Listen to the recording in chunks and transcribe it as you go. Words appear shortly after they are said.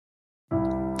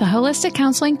The Holistic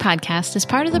Counseling Podcast is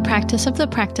part of the Practice of the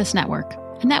Practice Network,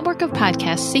 a network of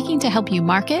podcasts seeking to help you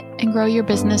market and grow your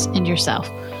business and yourself.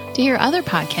 To hear other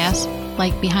podcasts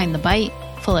like Behind the Bite,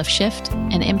 Full of Shift,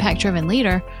 and Impact Driven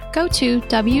Leader, go to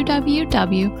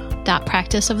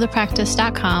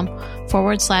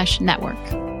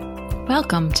www.practiceofthepractice.com/network.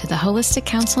 Welcome to the Holistic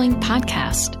Counseling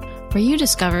Podcast, where you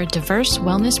discover diverse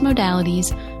wellness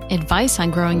modalities, advice on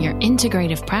growing your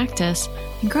integrative practice,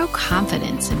 and grow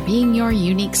confidence in being your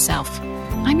unique self.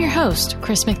 I'm your host,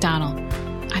 Chris McDonald.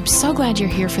 I'm so glad you're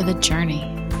here for the journey.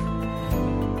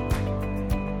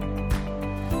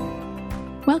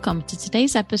 Welcome to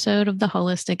today's episode of the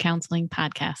Holistic Counseling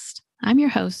Podcast. I'm your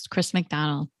host, Chris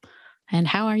McDonald. And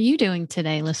how are you doing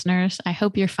today, listeners? I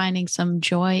hope you're finding some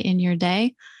joy in your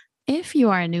day. If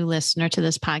you are a new listener to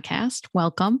this podcast,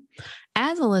 welcome.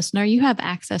 As a listener, you have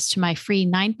access to my free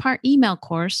 9-part email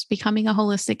course, Becoming a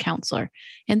Holistic Counselor.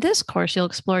 In this course, you'll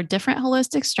explore different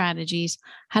holistic strategies,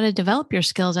 how to develop your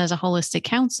skills as a holistic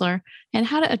counselor, and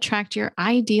how to attract your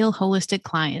ideal holistic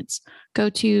clients. Go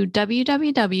to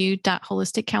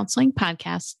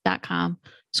www.holisticcounselingpodcast.com,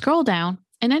 scroll down,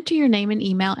 and enter your name and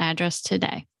email address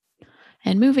today.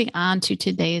 And moving on to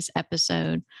today's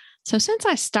episode. So since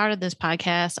I started this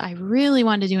podcast, I really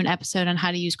wanted to do an episode on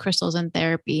how to use crystals in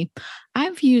therapy.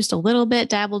 I've used a little bit,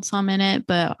 dabbled some in it,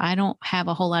 but I don't have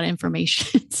a whole lot of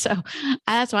information. So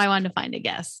that's why I wanted to find a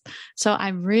guest. So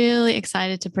I'm really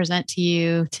excited to present to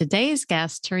you today's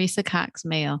guest, Teresa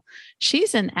Mayle.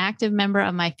 She's an active member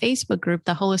of my Facebook group,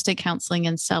 the Holistic Counseling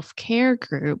and Self-Care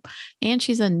Group, and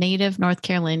she's a native North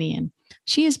Carolinian.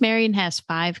 She is married and has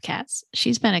 5 cats.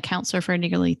 She's been a counselor for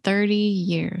nearly 30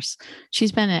 years.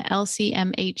 She's been at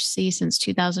LCMHC since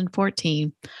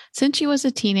 2014. Since she was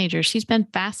a teenager, she's been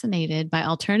fascinated by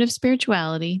alternative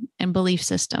spirituality and belief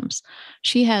systems.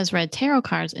 She has read tarot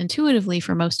cards intuitively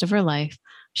for most of her life.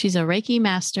 She's a Reiki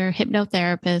master,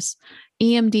 hypnotherapist,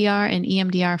 EMDR, and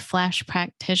EMDR flash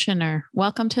practitioner.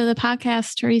 Welcome to the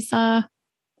podcast, Teresa.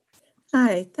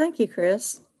 Hi, thank you,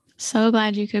 Chris. So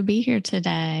glad you could be here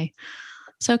today.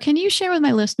 So can you share with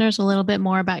my listeners a little bit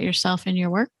more about yourself and your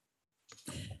work?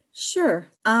 Sure.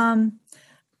 I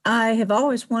have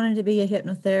always wanted to be a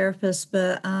hypnotherapist,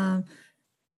 but, I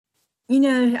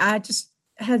just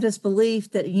have this belief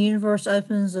that the universe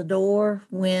opens a door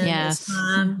when it's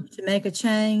time to make a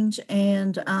change.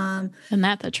 And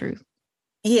that's the truth.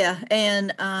 Yeah.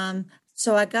 And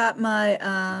so I got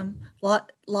my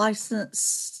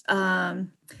license.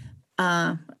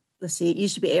 Let's see, it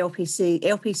used to be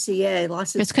LPCA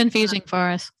license. It's confusing for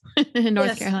us in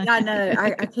North Carolina. I know.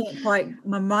 I can't quite,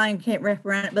 my mind can't wrap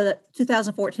around it. But in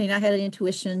 2014, I had an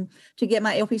intuition to get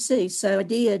my LPC. So I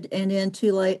did. And then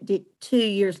 2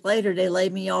 years later, they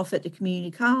laid me off at the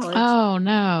community college. Oh,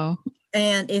 no.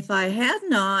 And if I had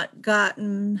not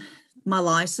gotten my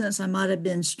license, I might have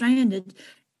been stranded.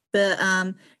 But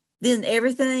then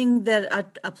everything that I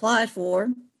applied for,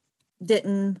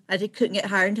 couldn't get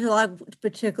hired until I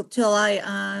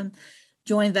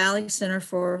joined Valley Center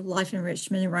for Life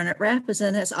Enrichment in Roanoke Rapids,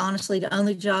 and that's honestly the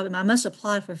only job. And I must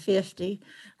apply for 50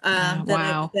 that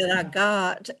I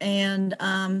got, and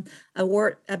I've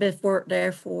been worked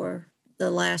there for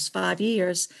the last 5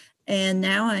 years, and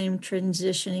now I am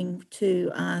transitioning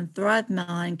to Thrive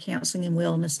Mind Counseling and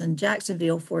Wellness in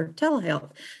Jacksonville for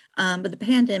telehealth. But the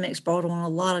pandemic's brought on a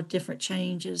lot of different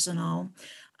changes and all.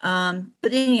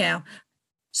 But anyhow,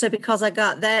 so because I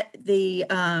got the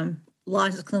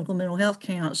licensed clinical mental health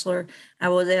counselor, I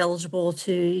was eligible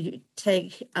to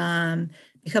become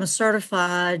a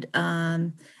certified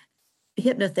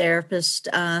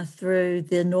hypnotherapist through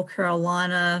the North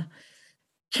Carolina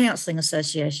Counseling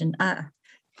Association.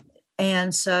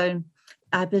 And so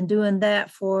I've been doing that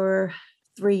for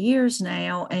 3 years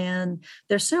now, and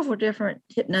there's several different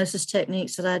hypnosis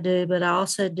techniques that I do, but I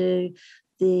also do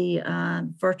the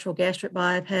virtual gastric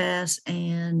bypass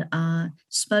and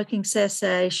smoking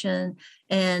cessation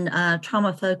and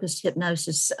trauma-focused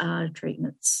hypnosis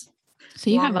treatments.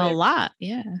 So you have a lot,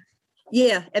 yeah.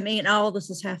 Yeah, I mean, all this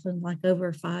has happened like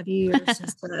over 5 years.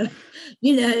 So,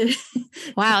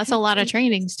 Wow, that's a lot of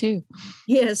trainings too.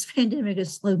 Yes, pandemic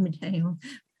has slowed me down.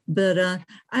 But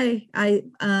I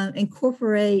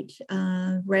incorporate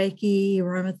Reiki,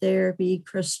 aromatherapy,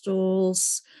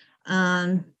 crystals,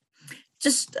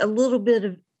 just a little bit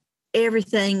of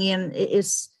everything in it.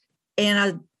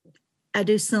 And I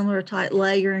do similar type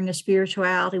layering of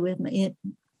spirituality with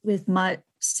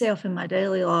myself in my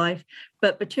daily life,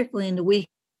 but particularly in the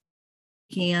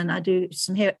weekend, I do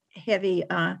some heavy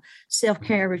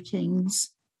self-care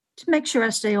routines to make sure I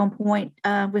stay on point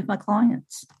with my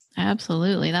clients.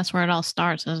 Absolutely. That's where it all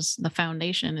starts, as the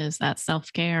foundation is that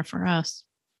self-care for us.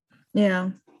 Yeah.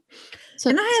 So,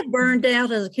 And I had burned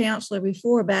out as a counselor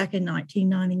before back in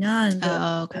 1999.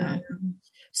 But, okay.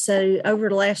 so over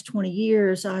the last 20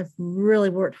 years, I've really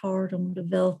worked hard on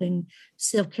developing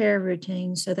self-care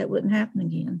routines so that wouldn't happen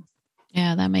again.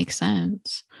 Yeah, that makes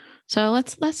sense. So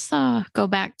let's go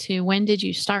back to, when did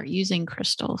you start using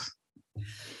crystals?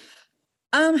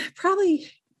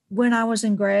 Probably when I was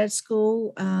in grad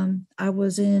school. I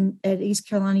was at East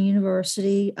Carolina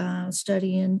University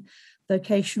studying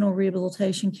vocational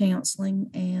rehabilitation counseling,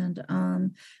 and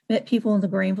met people in the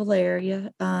Greenville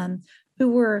area who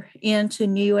were into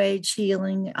New Age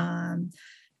healing,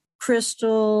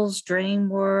 crystals, dream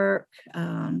work,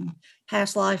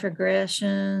 past life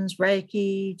regressions,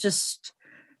 Reiki, just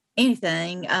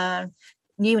anything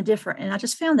new and different. And I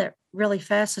just found that really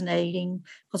fascinating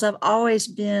because I've always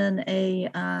been a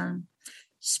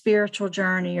spiritual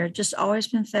journey, or just always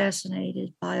been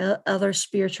fascinated by other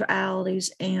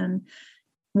spiritualities and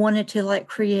wanted to like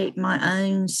create my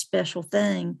own special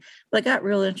thing. But I got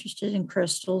real interested in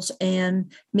crystals,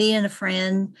 and me and a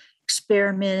friend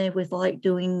experimented with like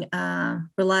doing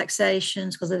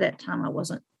relaxations, because at that time I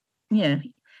wasn't, not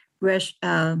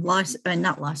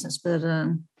licensed, but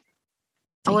I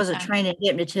wasn't trained in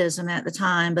hypnotism at the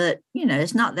time. But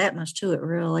it's not that much to it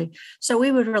really. So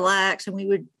we would relax and we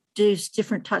would do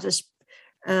different types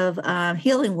of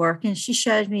healing work, and she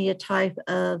showed me a type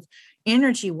of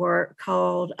energy work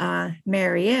called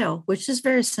Mayle, which is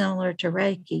very similar to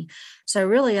Reiki. So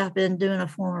really, I've been doing a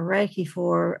form of Reiki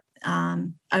for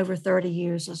over 30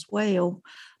 years as well.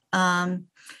 And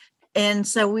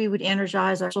so we would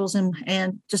energize ourselves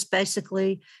and just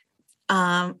basically,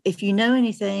 if you know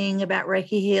anything about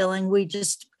Reiki healing, we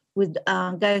just would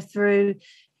go through,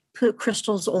 put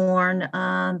crystals on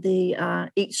the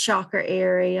each chakra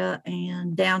area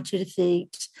and down to the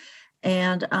feet.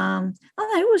 And it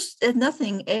was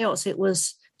nothing else. It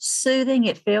was soothing.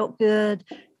 It felt good.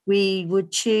 We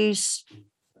would choose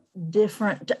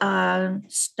different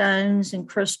stones and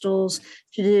crystals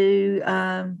to do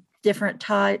different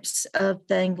types of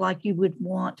things, like you would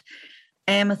want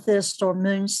amethyst or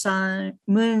moonstone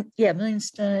on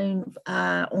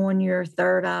your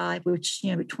third eye, which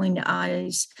between the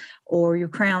eyes, or your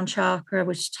crown chakra,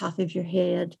 which is top of your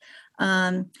head,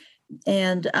 and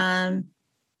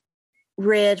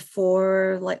red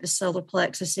for like the solar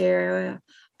plexus area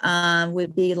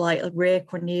would be like a red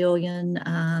cornelian.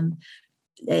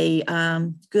 A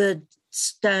good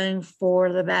stone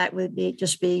for the back would be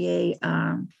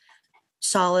a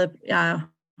solid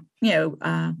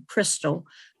crystal.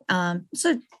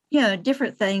 So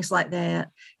different things like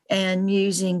that, and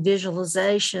using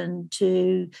visualization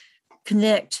to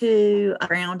connect to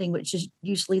grounding, which is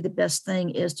usually the best thing,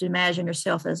 is to imagine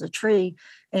yourself as a tree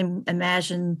and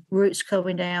imagine roots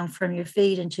coming down from your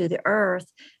feet into the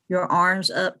earth, your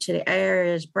arms up to the air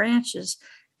as branches.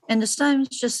 And the stones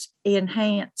just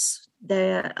enhance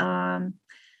that, I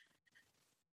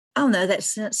don't know, that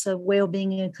sense of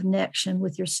well-being and connection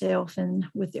with yourself and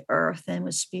with the earth and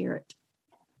with spirit.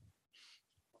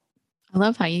 I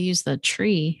love how you use the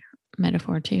tree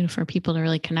metaphor too, for people to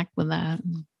really connect with that.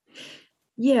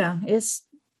 Yeah, it's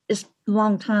a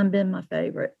long time been my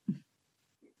favorite.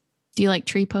 Do you like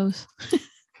tree pose?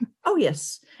 Oh,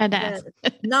 yes. Had to ask.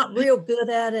 Not real good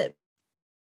at it,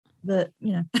 but,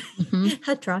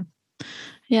 I tried.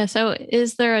 Yeah. So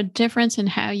is there a difference in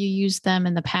how you used them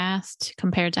in the past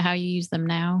compared to how you use them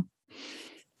now?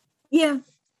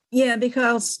 Yeah,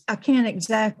 because I can't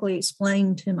exactly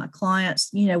explain to my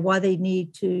clients, why they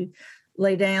need to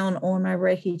lay down on my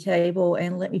Reiki table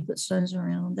and let me put stones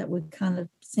around them. That would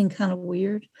seem kind of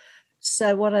weird.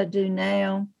 So what I do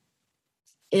now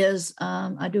is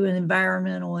I do an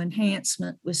environmental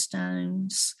enhancement with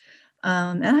stones.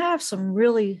 And I have some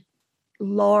really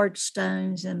large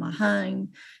stones in my home,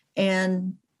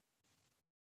 and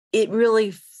it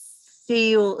really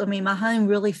my home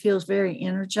really feels very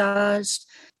energized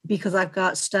because I've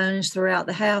got stones throughout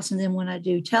the house. And then when I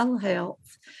do telehealth,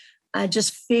 I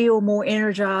just feel more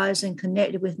energized and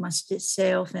connected with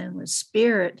myself and with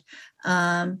spirit,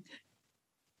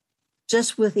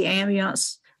 just with the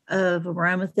ambiance of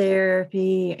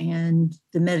aromatherapy and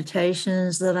the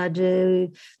meditations that I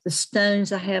do, the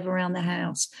stones I have around the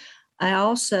house. I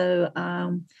also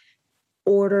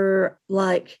order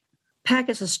like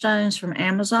packets of stones from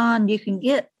Amazon. You can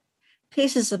get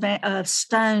pieces of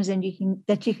stones and you can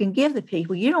give the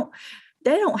people.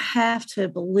 They don't have to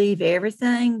believe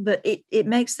everything, but it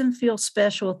makes them feel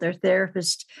special if their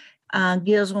therapist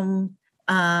gives them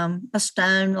a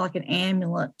stone like an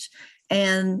amulet,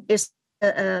 and it's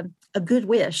a good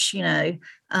wish,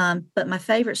 But my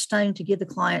favorite stone to give the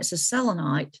clients is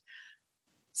selenite.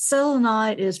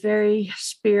 Selenite is very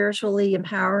spiritually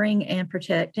empowering and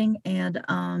protecting. And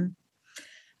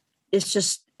it's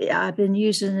just, I've been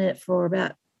using it for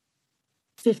about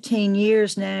 15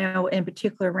 years now, in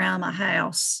particular around my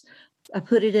house. I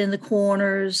put it in the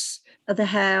corners of the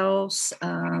house,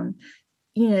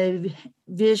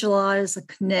 visualize a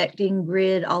connecting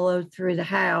grid all over through the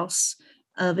house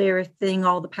of everything,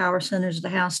 all the power centers of the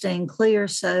house staying clear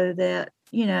so that,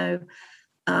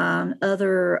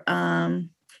 other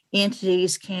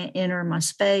entities can't enter my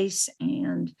space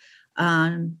and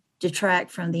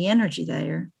detract from the energy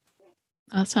there.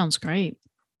 That sounds great.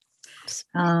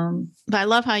 But I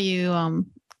love how you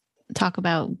talk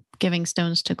about giving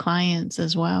stones to clients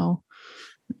as well.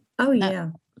 Oh,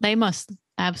 yeah. They must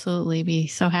absolutely be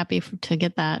so happy to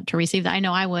get that, to receive that. I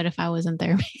know I would if I was in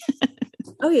therapy.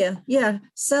 Oh, yeah. Yeah.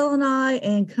 Selenite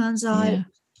and kunzite,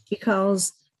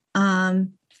 because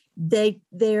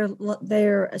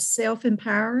they're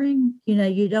self-empowering.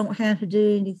 You don't have to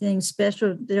do anything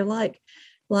special. They're like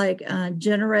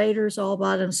generators all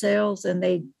by themselves, and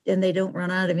they don't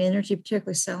run out of energy,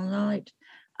 particularly selenite.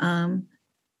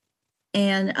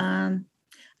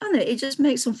 I don't know, it just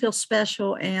makes them feel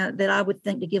special, and that I would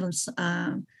think to give them,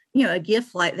 a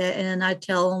gift like that. And I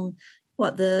tell them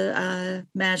what the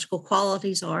magical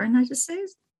qualities are. And I just say, it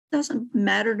doesn't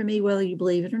matter to me whether you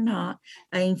believe it or not.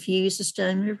 I infuse the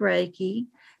stone with Reiki,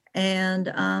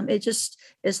 and it's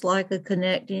like a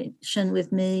connection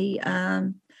with me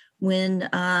when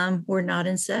we're not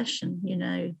in session,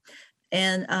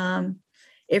 and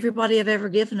everybody I've ever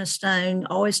given a stone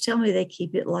always tell me they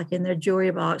keep it like in their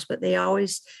jewelry box, but they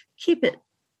always keep it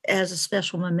as a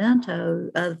special memento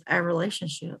of our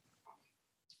relationship.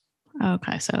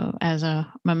 Okay. So as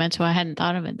a memento, I hadn't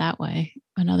thought of it that way.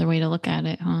 Another way to look at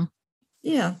it, huh?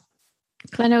 Yeah.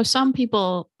 Because I know some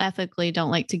people ethically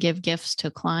don't like to give gifts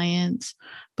to clients,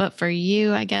 but for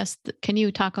you, I guess, can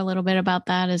you talk a little bit about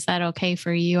that? Is that okay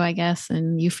for you, I guess?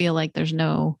 And you feel like there's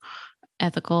no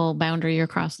ethical boundary you're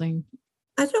crossing?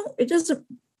 It doesn't,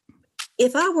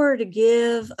 if I were to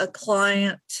give a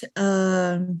client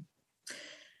a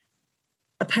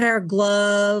pair of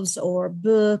gloves or a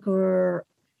book, no,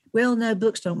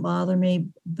 books don't bother me,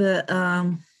 but,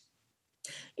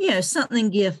 something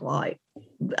gift-like.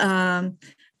 Because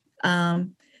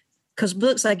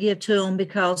books I give to them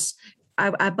because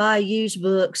I buy used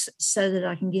books so that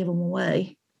I can give them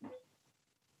away.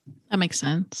 That makes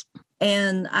sense.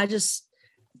 And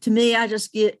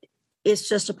it's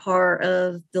just a part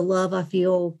of the love I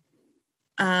feel,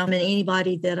 and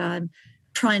anybody that I'm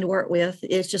trying to work with.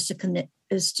 It's just a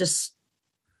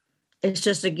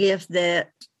gift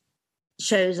that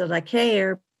shows that I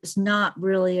care. It's not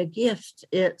really a gift.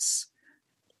 It's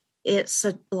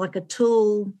like a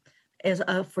tool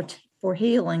for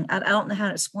healing. I don't know how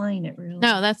to explain it really.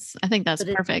 No, I think that's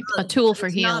perfect. A tool for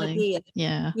healing. Not a gift.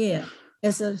 Yeah. Yeah.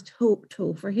 It's a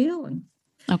tool for healing.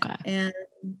 Okay. And,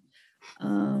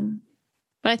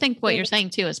 but I think what you're saying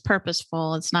too is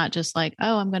purposeful. It's not just like,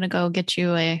 oh, I'm going to go get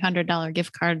you a $100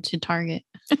 gift card to Target.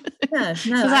 No, because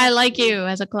I like you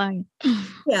as a client.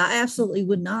 Yeah, I absolutely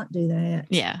would not do that.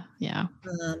 Yeah.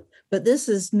 But this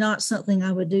is not something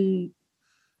I would do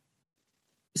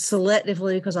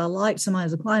selectively because I like somebody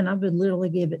as a client. I would literally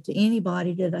give it to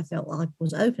anybody that I felt like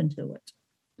was open to it.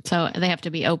 So they have to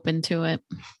be open to it.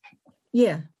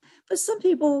 Yeah. But some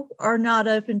people are not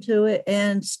open to it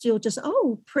and still just,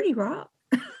 pretty rock.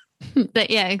 But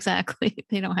yeah, exactly.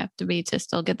 They don't have to be to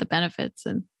still get the benefits.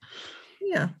 And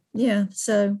yeah.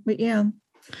 So, but yeah.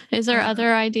 Is there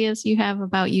other ideas you have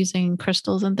about using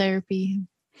crystals in therapy?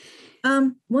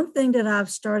 One thing that I've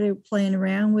started playing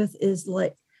around with is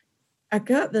I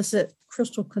got this at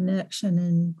Crystal Connection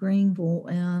in Greenville,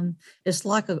 and it's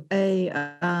like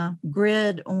a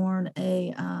grid on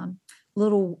a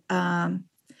little, I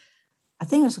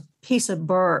think it's a piece of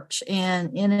birch,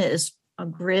 and in it is a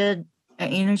grid,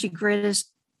 an energy grid is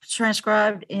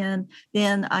transcribed. And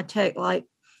then I take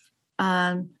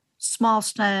small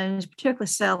stones, particularly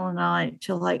selenite,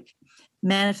 to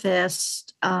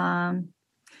manifest.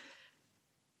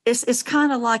 It's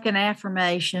kind of like an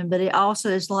affirmation, but it also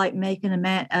is like making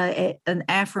an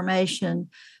affirmation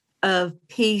of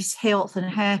peace, health, and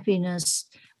happiness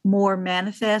more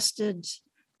manifested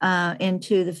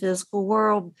into the physical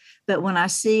world. But when I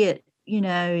see it,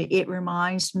 it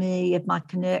reminds me of my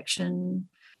connection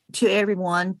to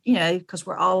everyone, because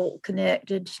we're all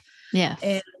connected. Yeah.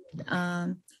 And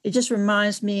it just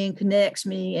reminds me and connects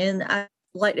me. And I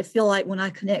like to feel like when I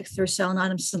connect through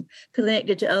selenite, I'm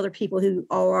connected to other people who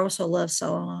also love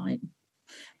selenite.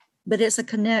 but it's a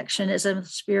connection. It's a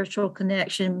spiritual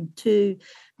connection to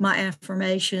my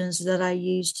affirmations that I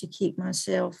use to keep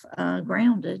myself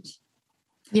grounded.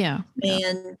 Yeah.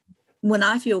 And when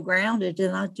I feel grounded,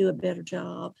 then I do a better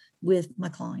job with my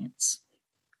clients.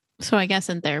 So I guess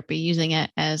in therapy, using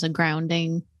it as a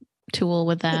grounding tool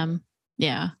with them.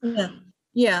 Yeah.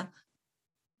 Yeah.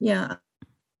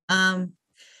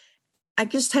 I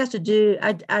just have to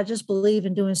I just believe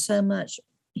in doing so much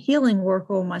healing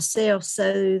work on myself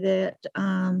so that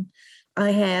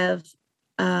I have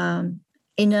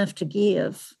enough to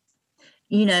give,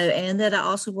 and that I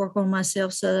also work on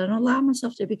myself so that I don't allow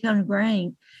myself to become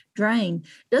drained.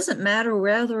 Doesn't matter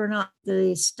whether or not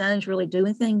the stones really do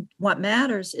anything. What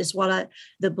matters is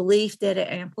the belief that it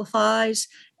amplifies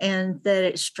and that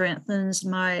it strengthens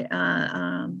me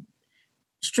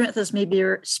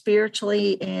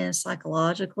spiritually and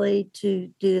psychologically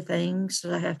to do the things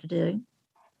that I have to do.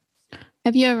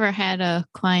 Have you ever had a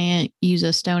client use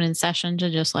a stone in session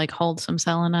to just like hold some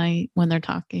selenite when they're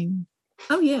talking?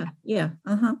 Oh yeah. Yeah.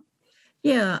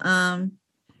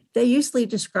 They usually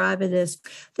describe it as, I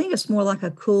think it's more like a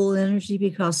cool energy,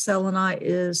 because selenite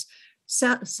is,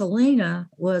 Selena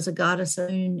was a goddess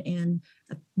in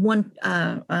one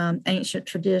ancient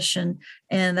tradition,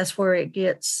 and that's where it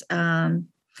gets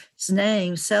its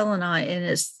name, selenite, and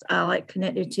it's like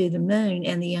connected to the moon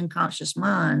and the unconscious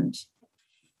mind.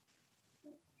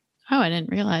 Oh, I didn't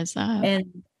realize that.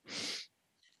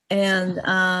 And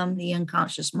the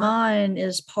unconscious mind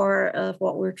is part of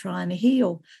what we're trying to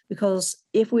heal, because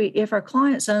if our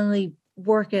clients only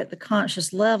work at the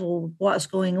conscious level, what's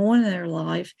going on in their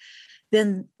life,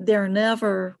 then they're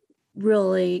never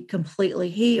really completely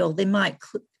healed. They might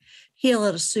heal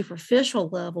at a superficial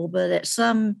level, but at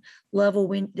some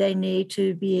level, they need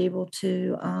to be able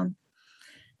to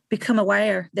become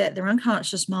aware that their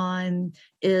unconscious mind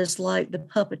is like the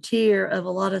puppeteer of a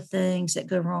lot of things that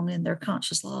go wrong in their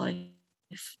conscious life.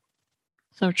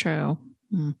 So true.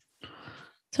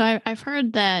 So I've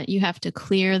heard that you have to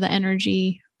clear the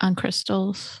energy on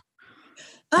crystals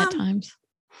at times.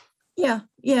 Yeah,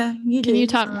 you do. Can you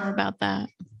talk more about that?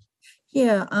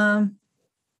 Yeah,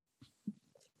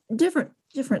 different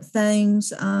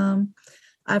things.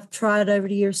 I've tried over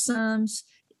the years. Some,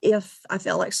 if I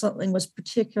felt like something was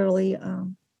particularly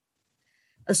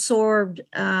absorbed,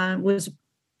 was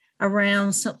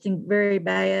around something very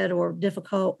bad or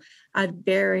difficult, I'd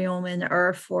bury them in the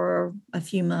earth for a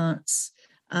few months.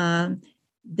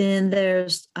 Then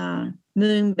there's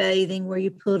moon bathing, where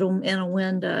you put them in a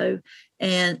window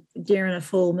and during a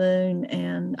full moon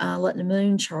and letting the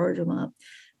moon charge them up.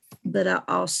 But you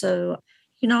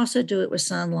can also do it with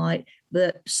sunlight.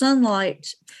 But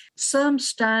sunlight, some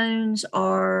stones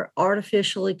are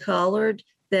artificially colored,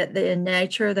 that in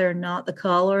nature they're not the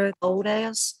color old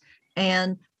as.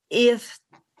 And if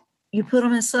you put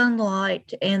them in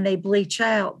sunlight and they bleach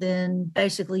out, then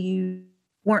basically you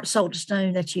weren't sold a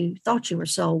stone that you thought you were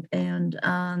sold. And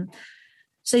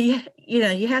so you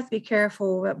have to be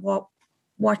careful about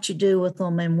what you do with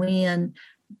them and when.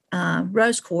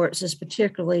 Rose quartz is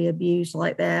particularly abused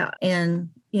like that, and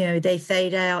they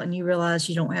fade out, and you realize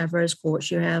you don't have rose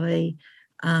quartz; you have a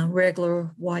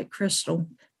regular white crystal.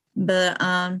 But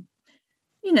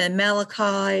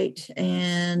malachite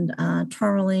and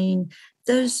tourmaline,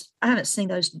 those I haven't seen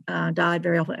those dyed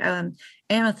very often.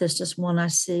 Amethyst is one I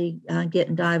see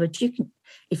getting dyed, but you can,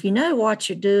 if you know what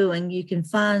you're doing, you can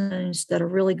find things that are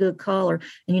really good color,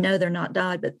 and they're not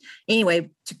dyed. But anyway,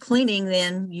 to cleaning,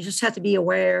 then you just have to be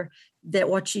aware that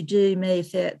what you do may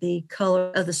affect the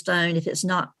color of the stone if it's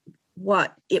not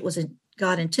what it was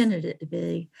God intended it to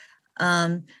be.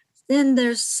 Then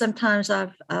there's sometimes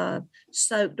I've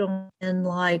soaked them in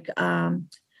like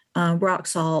rock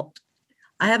salt.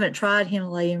 I haven't tried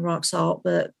Himalayan rock salt,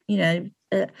 but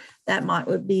that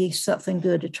would be something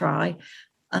good to try.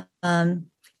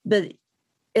 But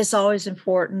it's always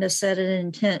important to set an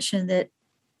intention that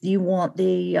you want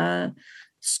the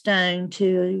stone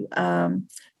to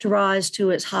rise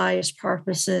to its highest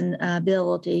purpose and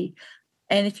ability.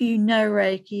 And if you know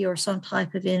Reiki or some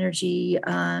type of energy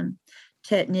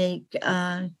technique,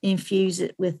 infuse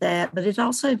it with that. But it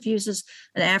also infuses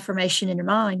an affirmation in your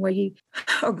mind where you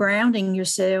are grounding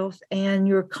yourself and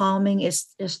you're calming.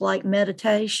 It's like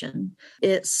meditation.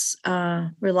 It's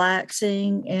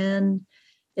relaxing, and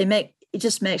it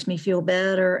just makes me feel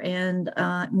better and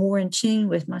more in tune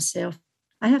with myself.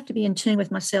 I have to be in tune with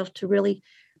myself to really,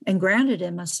 and grounded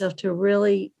in myself to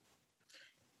really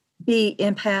be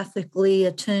empathically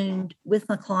attuned with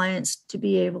my clients to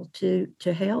be able to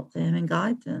help them and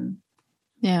guide them.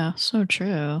 Yeah, so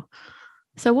true.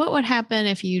 So what would happen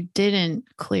if you didn't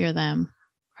clear them?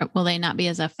 Will they not be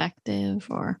as effective,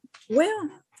 or? Well,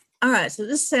 all right. So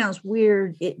this sounds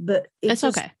weird, but it's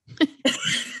okay.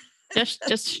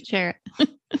 just share it.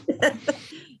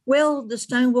 Well, the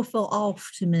stone will feel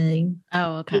off to me.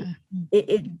 Oh, okay.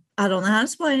 It I don't know how to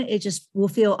explain it. It just will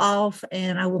feel off,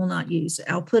 and I will not use it.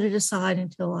 I'll put it aside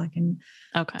until I can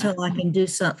do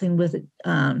something with it,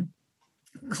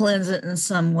 cleanse it in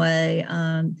some way,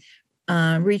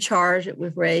 recharge it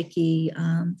with Reiki.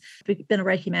 I've been a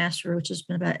Reiki master, which has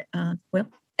been about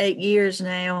 8 years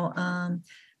now.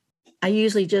 I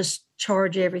usually just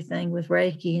charge everything with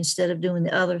Reiki instead of doing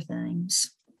the other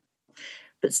things.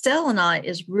 But selenite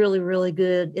is really, really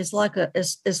good. It's like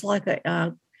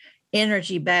a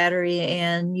energy battery,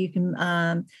 and you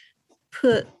can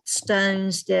put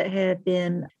stones that have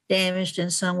been damaged in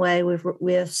some way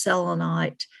with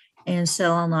selenite, and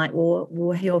selenite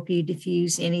will help you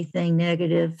diffuse anything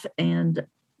negative and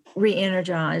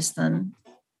re-energize them.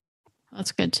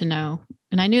 That's good to know.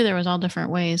 And I knew there was all different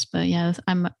ways, but yeah,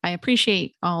 I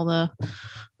appreciate all the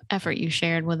effort you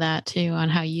shared with that too, on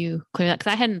how you clear that.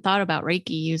 Cause I hadn't thought about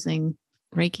using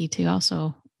Reiki to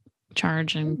also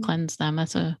charge and cleanse them.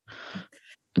 That's a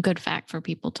good fact for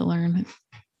people to learn.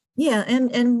 Yeah.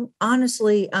 And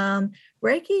honestly,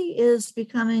 Reiki is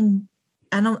becoming,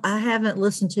 I haven't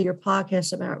listened to your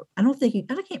podcast about, I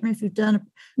can't remember if you've done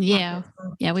Yeah,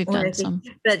 we've done some.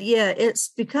 But yeah, it's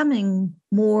becoming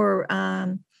more,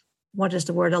 what is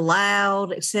the word,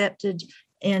 allowed, accepted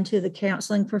into the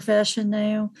counseling profession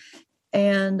now.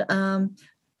 And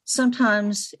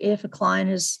sometimes if a client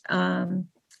is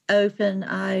open,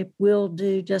 I will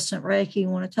do distant Reiki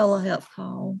on a telehealth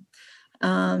call.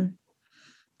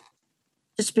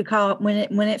 Just because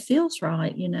when it feels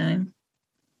right,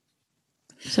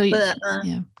 So go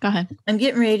ahead. I'm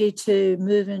getting ready to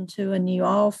move into a new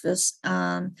office,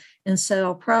 and so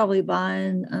I'll probably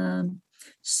buying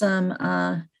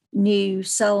some new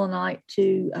selenite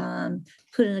to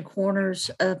put in the corners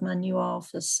of my new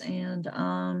office, and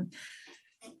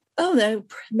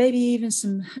maybe even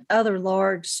some other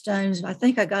large stones. I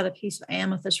think I got a piece of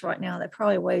amethyst right now that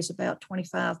probably weighs about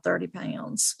 25, 30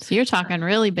 pounds. So you're talking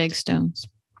really big stones.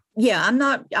 Yeah, I'm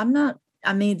not,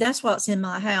 I mean, that's what's in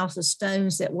my house, is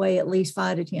stones that weigh at least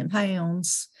 5 to 10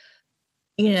 pounds.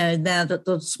 Now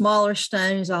the smaller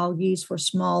stones I'll use for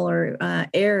smaller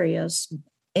areas.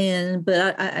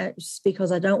 But I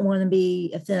because I don't want to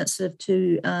be offensive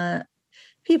to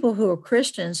people who are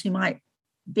Christians who might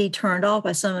be turned off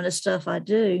by some of the stuff I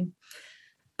do.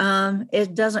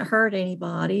 It doesn't hurt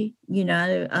anybody,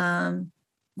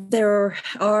 there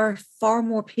are far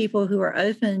more people who are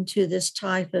open to this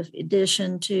type of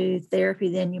addition to therapy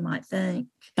than you might think.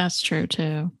 That's true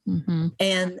too. Mm-hmm.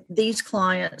 And these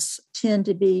clients tend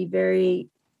to be very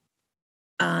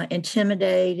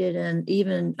intimidated and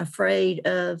even afraid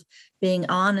of being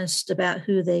honest about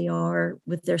who they are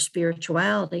with their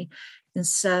spirituality. And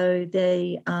so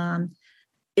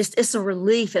it's a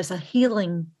relief, it's a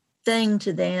healing thing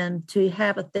to them to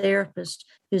have a therapist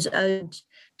who's open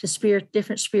to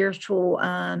different spiritual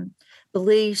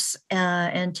beliefs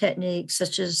and techniques,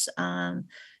 such as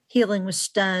healing with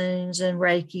stones and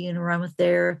Reiki and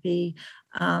aromatherapy.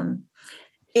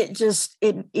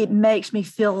 It makes me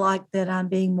feel like that I'm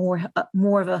being more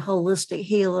of a holistic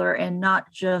healer and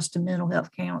not just a mental health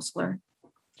counselor.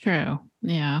 True.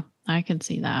 Yeah, I can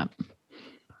see that.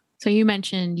 So you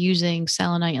mentioned using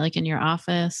selenite like in your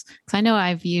office, because I know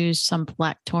I've used some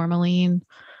black tourmaline.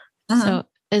 Uh-huh. So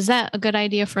is that a good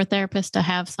idea for a therapist to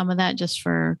have some of that just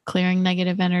for clearing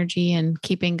negative energy and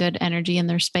keeping good energy in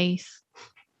their space?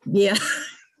 Yeah.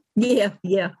 Yeah,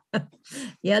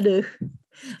 I do.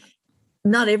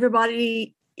 Not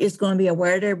everybody is going to be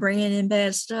aware they're bringing in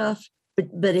bad stuff,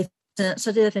 but if you're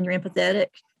sensitive and you're empathetic,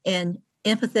 and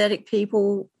empathetic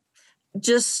people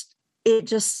it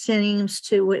just seems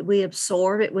to, we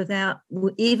absorb it without,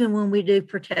 even when we do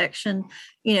protection.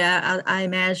 I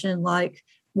imagine like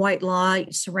white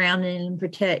light surrounding and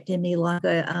protecting me like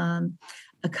a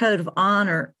coat of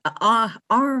armor.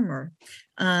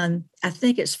 I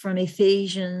think it's from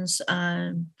Ephesians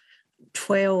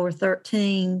 12 or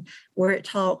 13, where it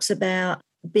talks about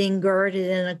being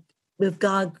girded with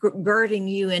God girding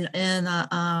you in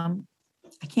I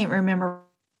can't remember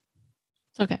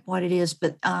what it is,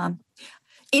 but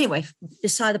anyway,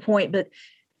 beside the point. But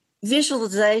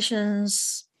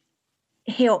visualizations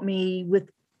help me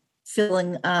with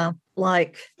feeling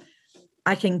like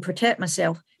I can protect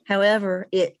myself. However,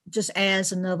 it just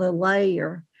adds another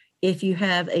layer if you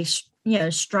have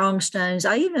strong stones.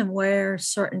 I even wear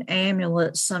certain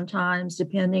amulets sometimes,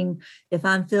 depending if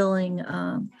I'm feeling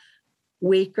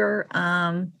weaker.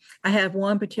 I have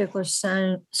one particular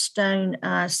stone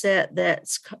set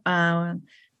that's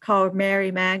called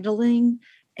Mary Magdalene.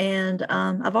 And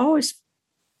I've always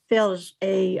felt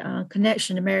a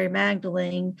connection to Mary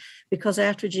Magdalene because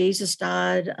after Jesus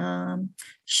died,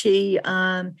 she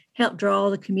helped draw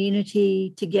the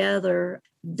community together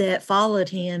that followed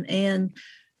him. And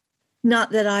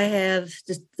not that I have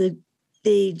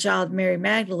the job Mary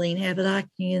Magdalene had, but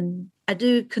I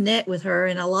do connect with her,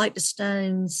 and I like the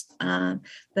stones that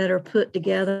are put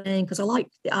together, because I like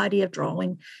the idea of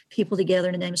drawing people together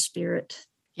in the name of Spirit.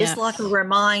 Yes. It's like a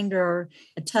reminder,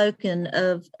 a token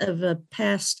of a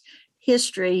past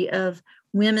history of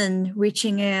women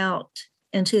reaching out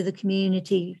into the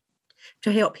community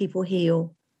to help people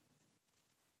heal.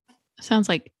 Sounds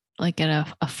like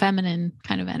a feminine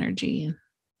kind of energy and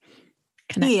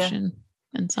connection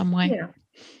in some way.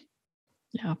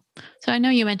 Yeah. So I know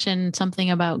you mentioned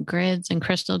something about grids and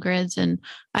crystal grids, and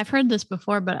I've heard this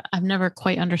before, but I've never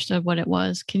quite understood what it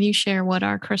was. Can you share what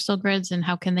are crystal grids and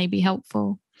how can they be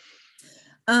helpful?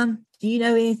 Do you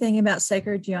know anything about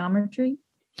sacred geometry?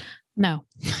 No.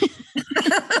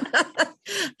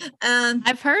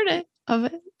 I've heard of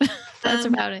it. That's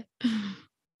about it.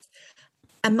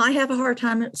 I might have a hard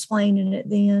time explaining it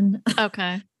then.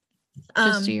 Okay.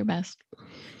 Just do your best.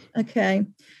 Okay.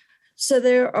 So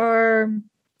there are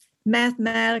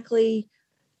mathematically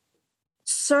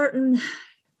certain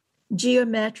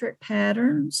geometric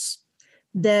patterns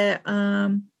that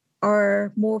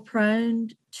are more prone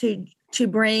to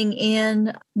bring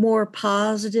in more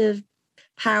positive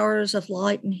powers of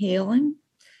light and healing.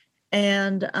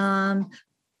 And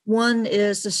one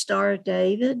is the Star of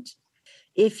David.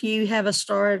 If you have a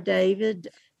Star of David,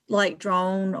 like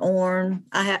drawn on,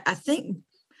 I think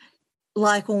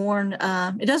like on,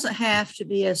 it doesn't have to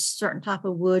be a certain type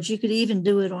of wood. You could even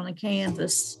do it on a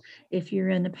canvas if you're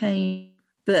in the paint,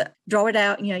 but draw it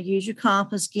out, use your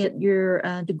compass, get your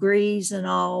degrees and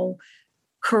all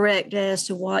correct as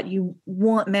to what you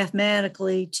want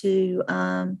mathematically to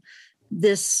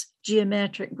this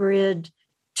geometric grid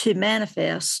to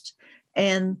manifest.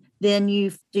 And then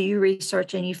you do your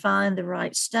research and you find the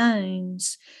right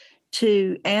stones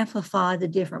to amplify the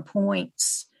different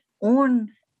points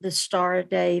on the Star of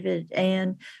David.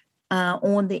 And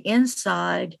on the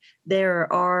inside,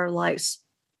 there are like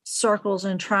circles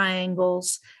and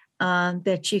triangles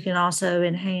that you can also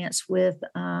enhance with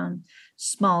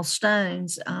small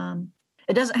stones.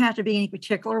 It doesn't have to be any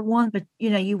particular one, but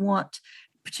you want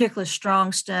particular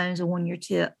strong stones on your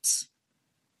tips.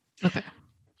 Okay.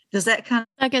 Does that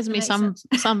that gives me some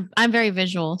I'm very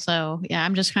visual, so yeah,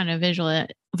 I'm just kind of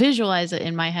visualize it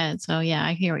in my head. So yeah,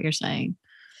 I hear what you're saying.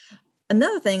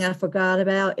 Another thing I forgot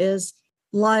about is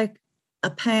like a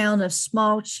pound of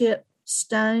small chip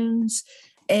stones,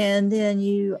 and then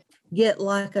you get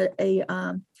like a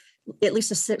at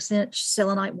least a 6-inch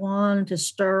selenite wand to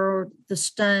stir the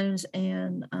stones,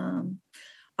 and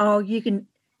you can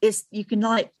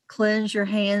like cleanse your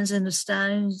hands in the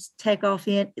stones, take off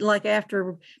like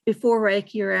before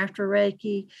Reiki or after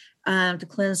Reiki, to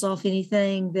cleanse off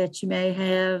anything that you may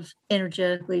have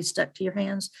energetically stuck to your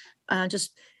hands.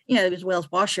 Just as well as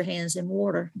wash your hands in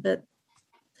water. But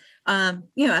I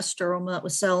stir them up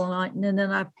with selenite, and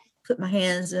then I put my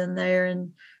hands in there,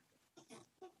 and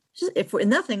if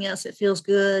nothing else, it feels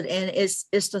good, and it's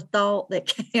the thought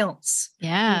that counts.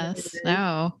 Yes.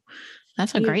 No.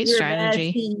 That's a great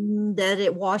strategy. That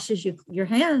it washes your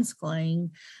hands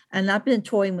clean. And I've been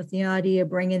toying with the idea of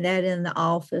bringing that in the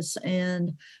office.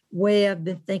 And way I've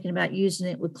been thinking about using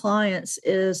it with clients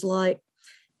is like,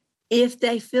 if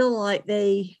they feel like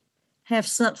they have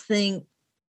something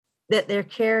that they're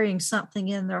carrying something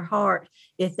in their heart,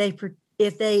 if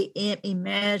they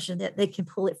imagine that they can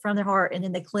pull it from their heart and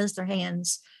then they cleanse their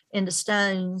hands into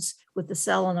stones with the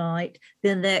selenite,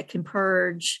 then that can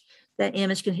purge. That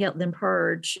image can help them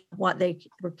purge what they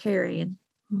were carrying.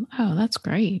 Oh, that's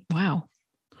great. Wow.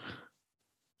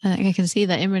 I can see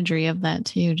the imagery of that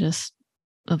too, just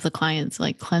of the clients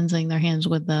like cleansing their hands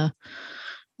with the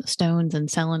stones and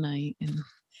selenite. And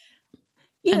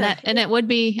it would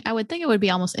be, I would think it would be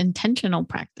almost intentional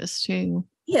practice too.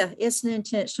 Yeah, it's an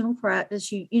intentional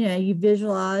practice. You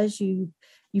visualize, you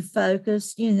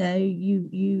focus,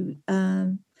 you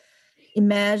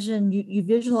imagine, you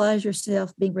visualize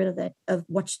yourself being rid of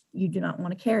what you do not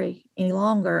want to carry any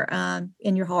longer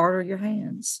in your heart or your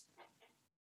hands.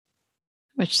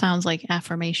 Which sounds like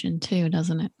affirmation too,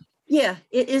 doesn't it? Yeah,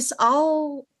 it is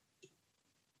all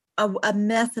a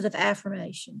method of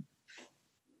affirmation.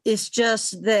 It's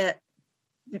just that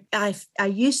I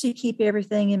used to keep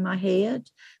everything in my head,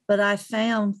 but I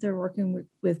found through working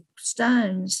with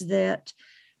stones that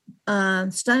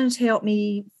stones help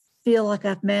me feel like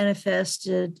I've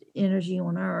manifested energy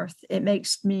on earth. It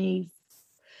makes me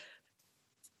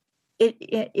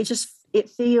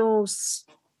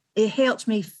it helps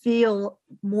me feel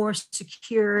more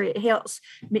secure. It helps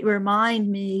me remind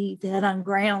me that I'm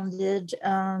grounded.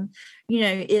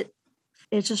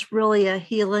 It's just really a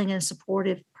healing and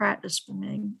supportive practice for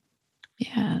me.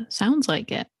 Yeah, sounds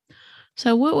like it.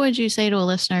 So what would you say to a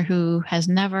listener who has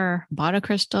never bought a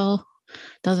crystal,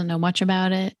 doesn't know much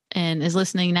about it, and is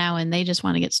listening now and they just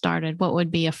want to get started? What would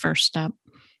be a first step?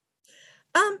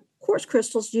 Quartz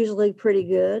crystal's usually pretty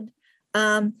good.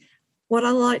 What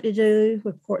I like to do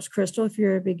with quartz crystal, if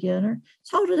you're a beginner, is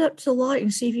hold it up to the light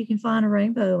and see if you can find a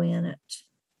rainbow in it.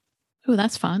 Oh,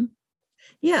 that's fun.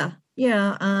 Yeah.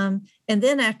 And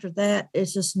then after that,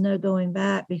 it's just no going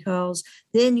back, because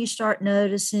then you start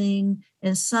noticing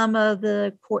in some of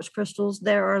the quartz crystals,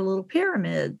 there are little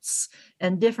pyramids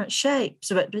and different shapes,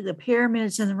 but the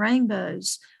pyramids and the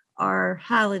rainbows are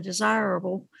highly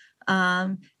desirable.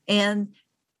 And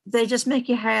they just make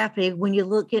you happy when you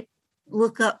look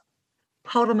up,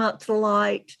 hold them up to the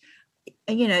light.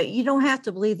 And, you don't have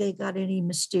to believe they got any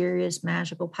mysterious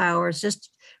magical powers, just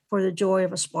for the joy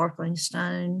of a sparkling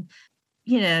stone,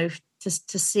 to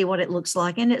see what it looks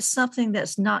like. And it's something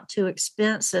that's not too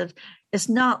expensive. It's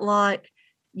not like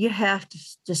you have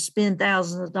to spend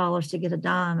thousands of dollars to get a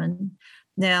diamond.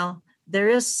 Now, there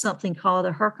is something called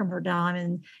a Herkimer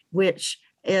diamond, which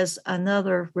is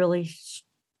another really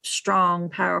strong,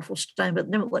 powerful stone. But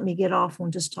don't let me get off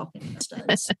on just talking about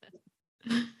stones.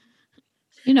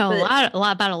 A lot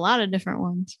about a lot of different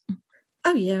ones.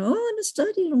 Oh, yeah. Well, I've been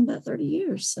studying them about 30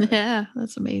 years. So. Yeah,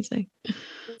 that's amazing.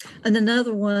 And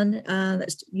another one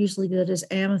that's usually good is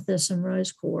amethyst and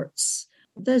rose quartz.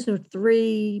 Those are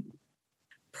three,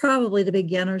 probably the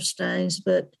beginner stones,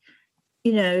 but,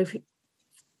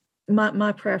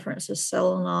 my preference is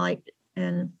selenite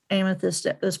and amethyst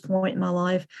at this point in my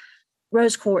life.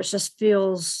 Rose quartz just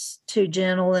feels too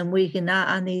gentle and weak, and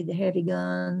I need the heavy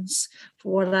guns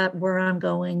for where I'm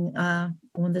going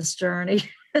on this journey.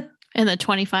 And the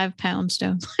 25-pound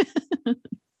stones.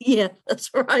 Yeah, that's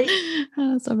right.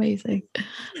 That's amazing.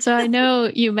 So I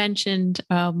know you mentioned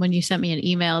when you sent me an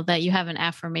email that you have an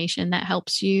affirmation that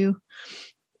helps you.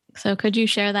 So could you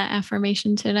share that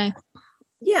affirmation today?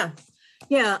 Yeah.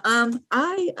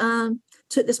 I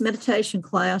took this meditation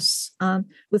class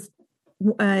with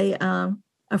a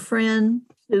friend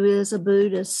who is a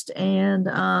Buddhist,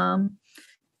 and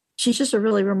she's just a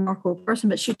really remarkable person.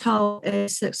 But she taught a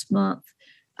 6-month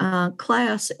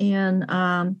class in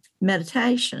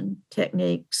meditation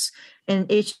techniques,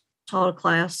 and each taught a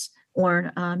class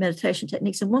on meditation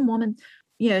techniques. And one woman,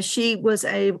 she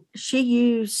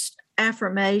used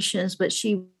affirmations, but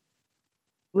she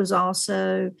was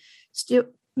also still,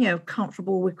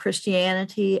 comfortable with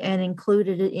Christianity and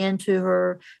included it into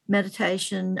her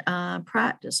meditation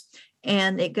practice.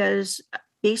 And it goes,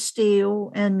 be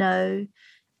still and know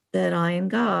that I am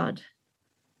God.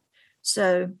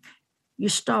 So you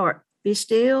start, be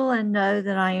still and know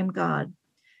that I am God.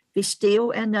 Be still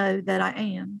and know that I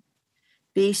am.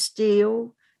 Be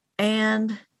still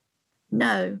and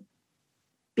know.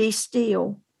 Be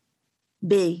still.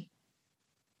 Be.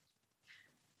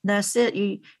 That's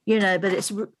it. But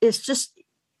it's just,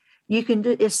 you can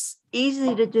do, it's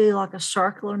easy to do like a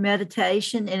circular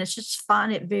meditation, and it's just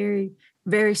find it very,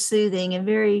 very soothing and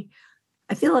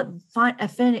I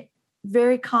find it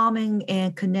very calming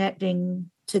and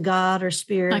connecting to God or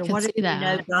spirit or whatever you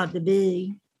know God to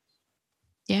be.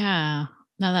 Yeah.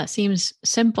 Now that seems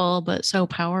simple, but so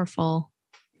powerful.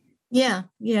 Yeah.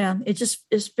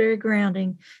 It's very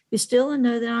grounding. Be still and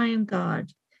know that I am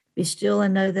God. Be still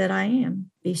and know that I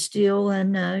am. Be still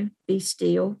and know. Be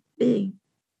still. Be.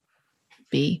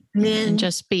 And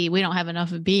just be. We don't have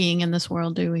enough of being in this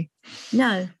world, do we?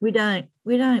 No, we don't.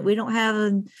 We don't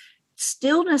have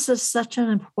stillness is such an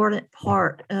important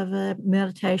part of a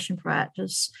meditation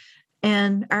practice,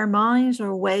 and our minds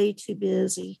are way too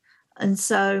busy. And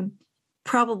so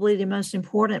probably the most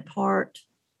important part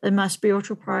of my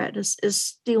spiritual practice is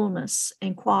stillness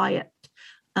and quiet.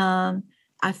 I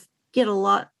get a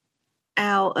lot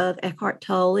out of Eckhart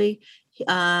Tolle.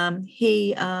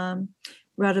 He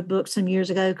wrote a book some years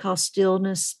ago called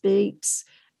Stillness Speaks,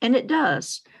 and it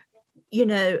does.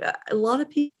 A lot of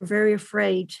people are very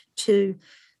afraid to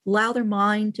allow their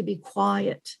mind to be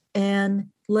quiet and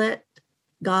let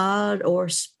God or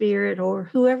spirit or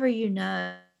whoever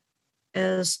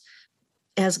as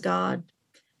God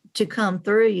to come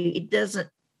through you. It doesn't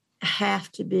have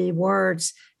to be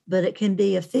words, but it can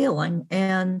be a feeling.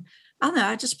 And I don't know,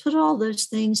 I just put all those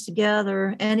things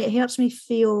together, and it helps me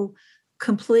feel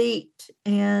complete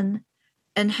and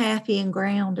happy and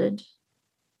grounded.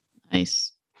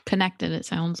 Nice. Connected, it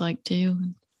sounds like, too.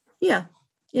 Yeah.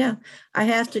 Yeah.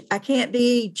 I can't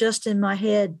be just in my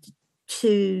head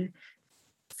to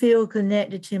feel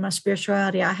connected to my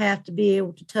spirituality. I have to be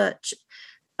able to touch,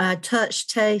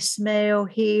 taste, smell,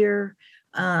 hear,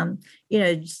 sound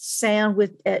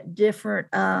at different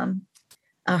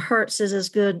hertz is as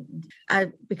good.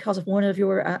 Because of one of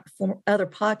your other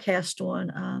podcast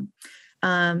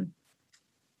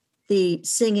the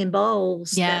singing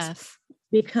bowls. Yes. That's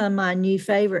become my new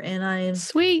favorite, and I am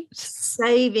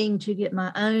saving to get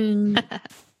my own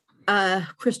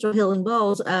crystal healing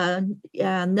bowls.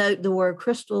 Note the word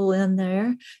crystal in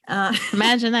there.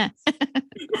 Imagine that.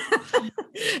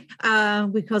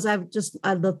 Because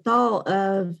the thought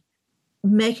of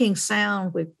making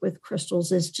sound with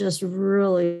crystals is just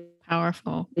really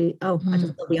powerful. I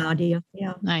just love the idea.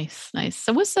 Yeah. Nice.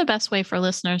 So what's the best way for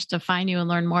listeners to find you and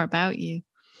learn more about you?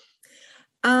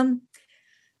 I'm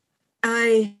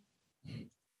on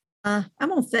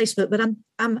Facebook, but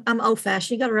I'm old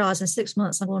fashioned. You got to realize in 6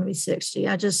 months I'm going to be 60.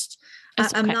 I'm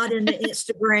not in the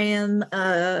Instagram,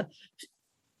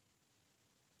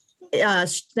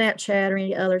 Snapchat or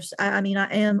any others. I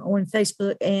am on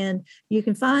Facebook, and you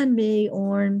can find me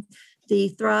on the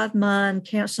Thrive Mind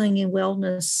Counseling and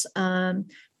Wellness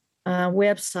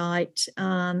website,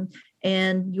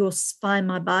 and you'll find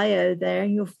my bio there.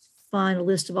 You'll find a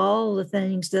list of all the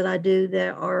things that I do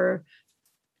that are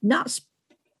not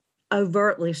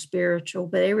overtly spiritual,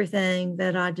 but everything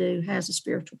that I do has a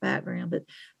spiritual background. But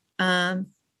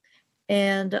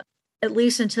and at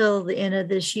least until the end of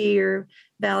this year,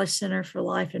 Valley Center for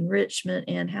Life Enrichment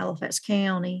in Halifax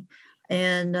County,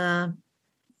 and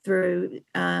through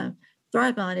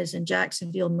Thrive Mind is in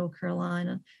Jacksonville, North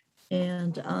Carolina,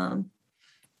 and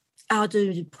I'll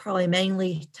do probably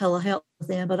mainly telehealth with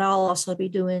them, but I'll also be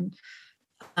doing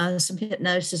some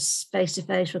hypnosis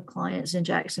face-to-face with clients in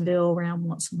Jacksonville around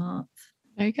once a month.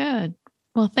 Very good.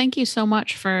 Well, thank you so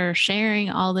much for sharing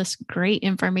all this great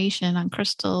information on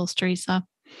crystals, Teresa.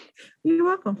 You're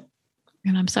welcome.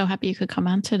 And I'm so happy you could come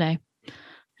on today.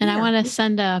 And I want to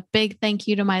send a big thank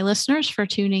you to my listeners for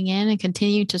tuning in and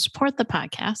continue to support the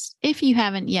podcast. If you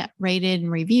haven't yet rated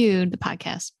and reviewed the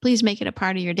podcast, please make it a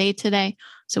part of your day today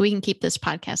so we can keep this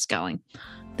podcast going.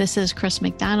 This is Chris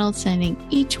McDonald sending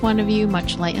each one of you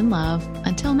much light and love.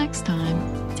 Until next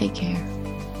time, take care.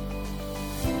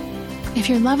 If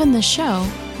you're loving the show,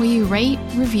 will you rate,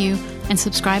 review, and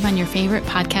subscribe on your favorite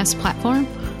podcast platform?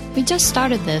 We just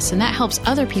started this, and that helps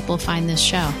other people find this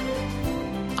show.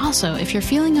 Also, if you're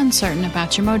feeling uncertain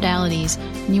about your modalities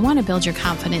and you want to build your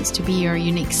confidence to be your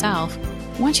unique self,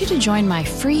 I want you to join my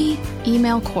free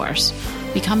email course,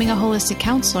 Becoming a Holistic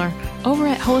Counselor, over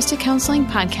at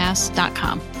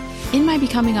holisticcounselingpodcast.com. In my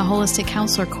Becoming a Holistic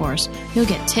Counselor course, you'll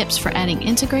get tips for adding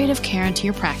integrative care into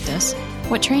your practice,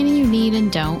 what training you need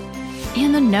and don't,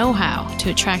 and the know-how to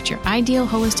attract your ideal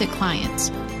holistic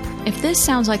clients. If this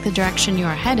sounds like the direction you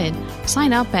are headed,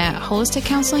 sign up at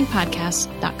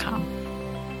holisticcounselingpodcast.com.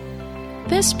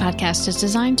 This podcast is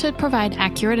designed to provide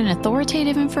accurate and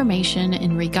authoritative information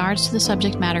in regards to the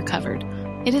subject matter covered.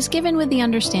 It is given with the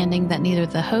understanding that neither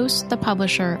the host, the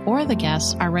publisher, or the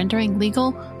guests are rendering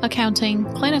legal, accounting,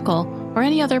 clinical, or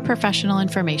any other professional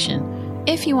information.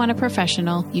 If you want a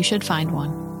professional, you should find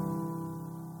one.